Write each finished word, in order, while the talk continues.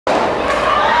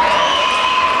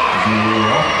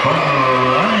open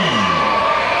line.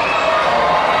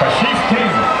 The Chief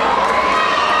King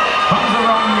comes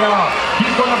around here.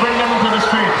 He's going to bring them into the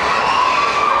street.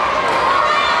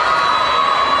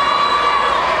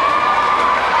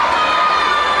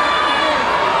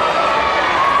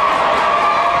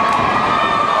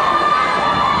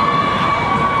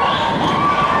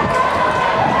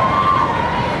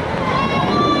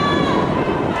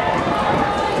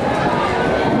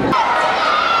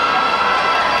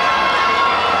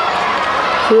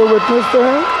 So you're witness to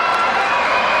him?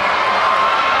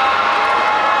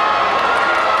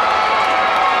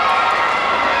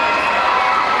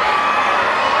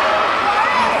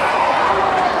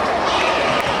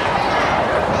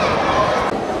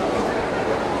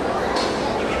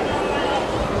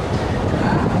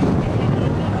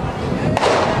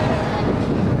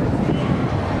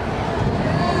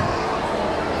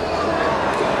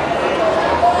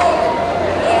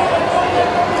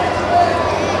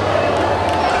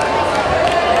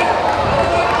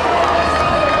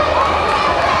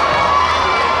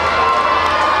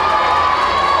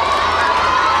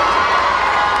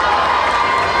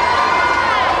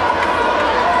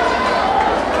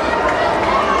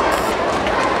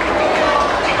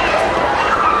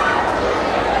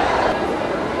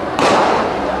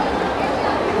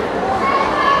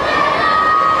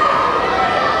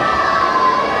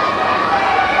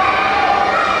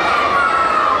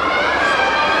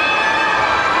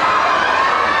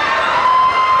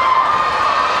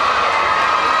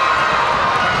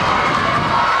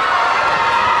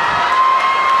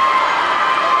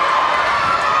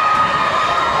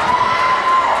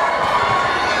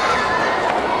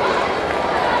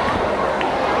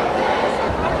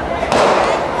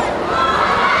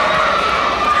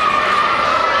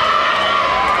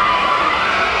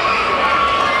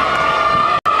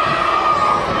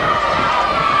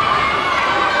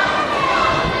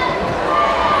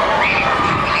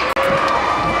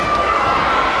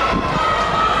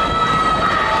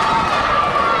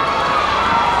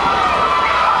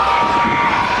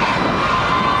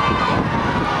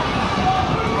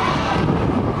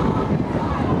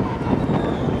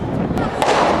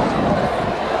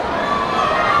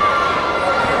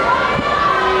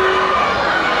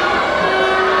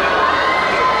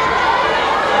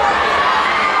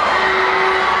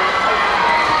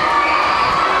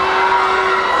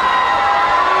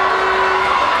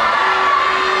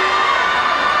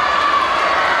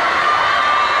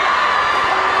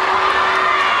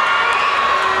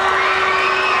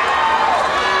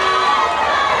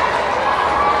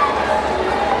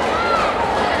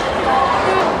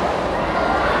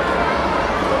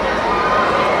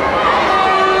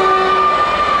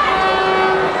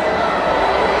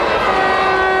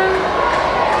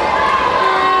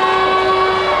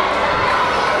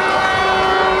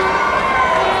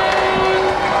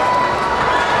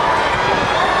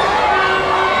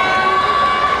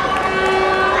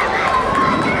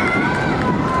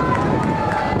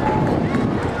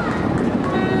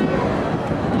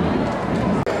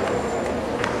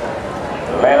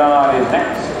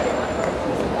 Next.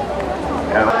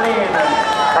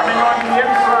 Coming on the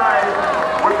inside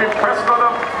would be President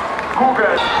of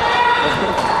Google.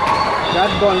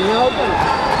 That's gone out.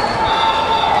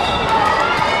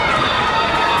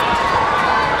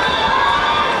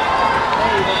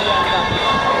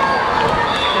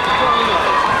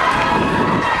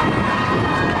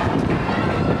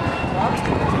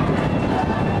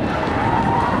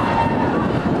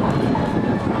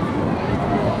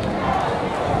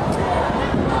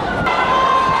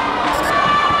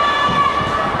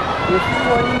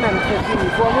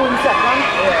 For one second, I'm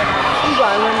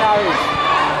going to now.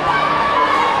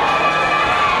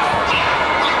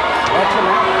 What's the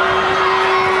matter?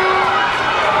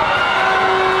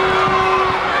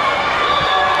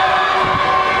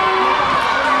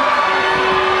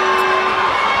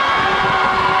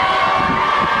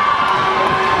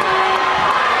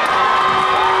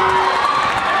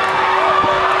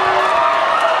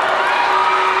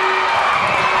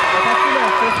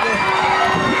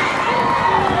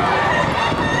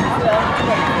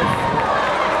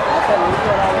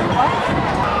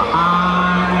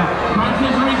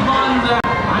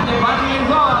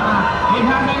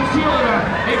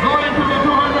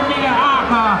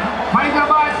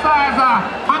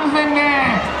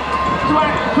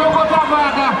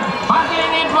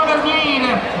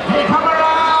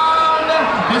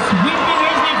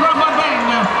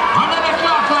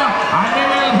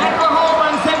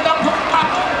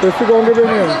 Let's go and get in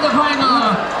here. This is the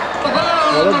final.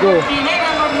 Let it go.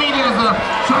 800 meters.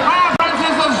 Shania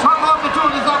Francis is strong off the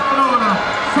tour this afternoon.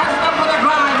 Sets them for the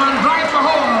drive and drives for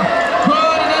home.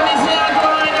 Good in the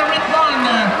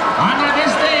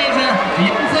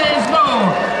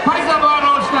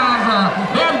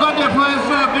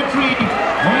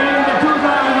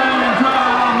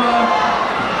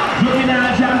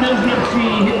Juvenile Championships.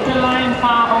 She hit the line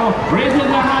now, raises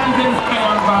her hands in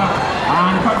triumph,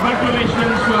 and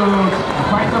congratulations to the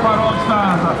fight of our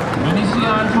all-stars, Benicia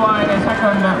Antoine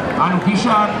second, and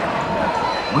Kishan.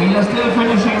 We are still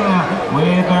finishing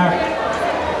with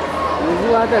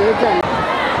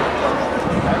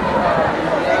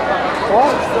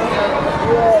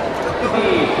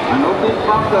an opening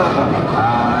boxer,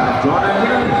 Jordan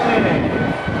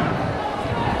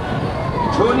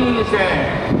Tony is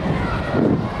there.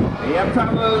 They have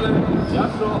traveled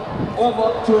just over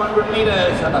 200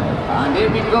 meters and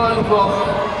they've been going for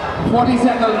 40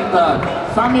 seconds.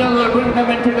 Samuel will bring them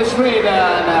into the straight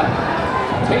and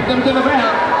take them to the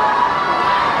bell.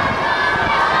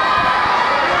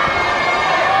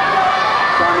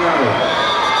 Samuel,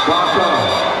 Walker,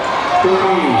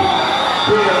 Tony,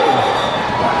 Bill,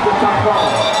 that's the top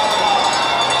ball.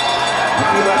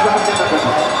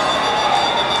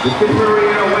 The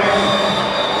Victoria wins.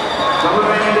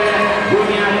 Government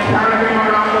Union carrying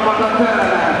around the bottom turn.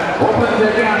 Opens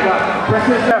the gap.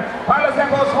 Presses Palace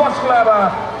Sports Club.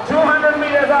 200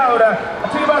 meters out.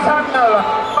 Atiba Samuel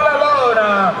all alone.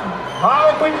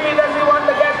 How quickly does he want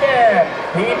to get there?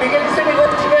 He begins to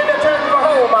negotiate the turn for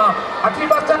home.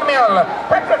 Atiba Samuel,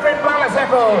 Petrofit Palace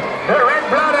Echo, the red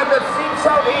blood of the deep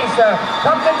southeast,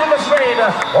 comes into the straight,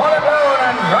 all alone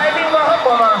and driving the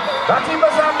home. Atiba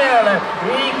Samuel,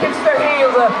 he kicks the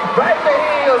heels, drives the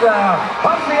heels,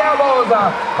 pumps the elbows,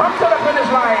 comes to the finish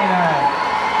line.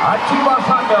 Atiba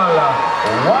Samuel,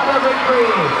 what a victory,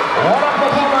 what a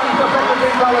performance of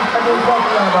Petrofit Palace Echo Sports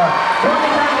Club. Tony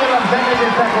Samuel of Zenit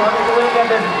is second, he will get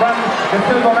this from the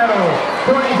silver medal.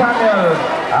 Tony Samuel,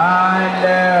 and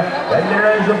then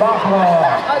there is the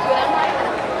Buffalo.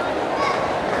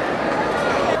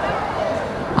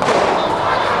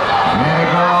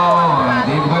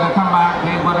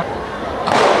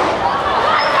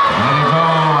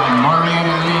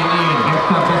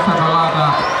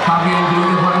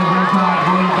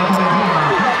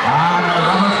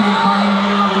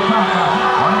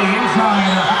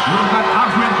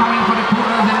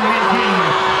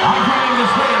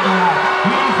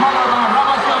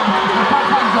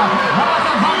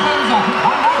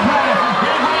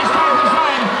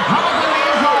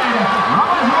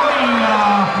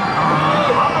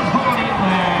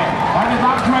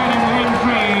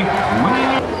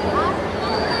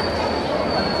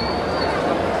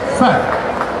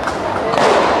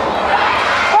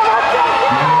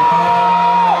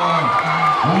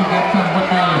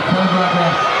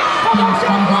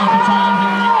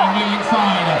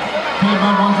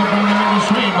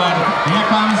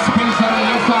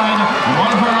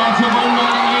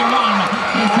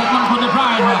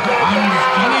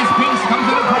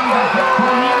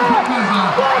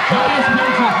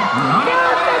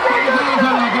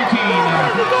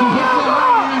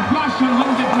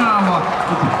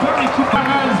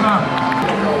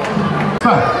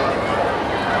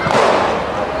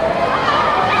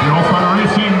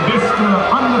 Racing this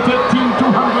under 13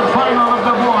 200 final of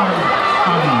the boys.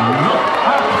 And look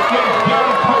at their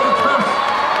contrast.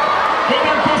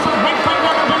 Their cases bring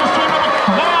them into the stream of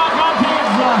their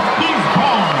advantage. He's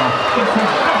gone. It's a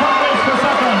different race for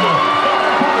second.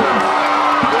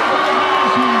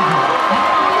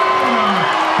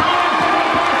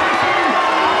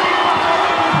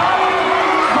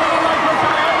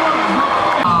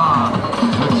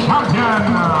 The champion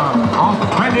of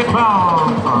 2012.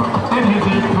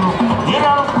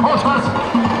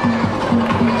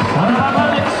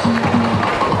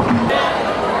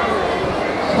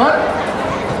 What?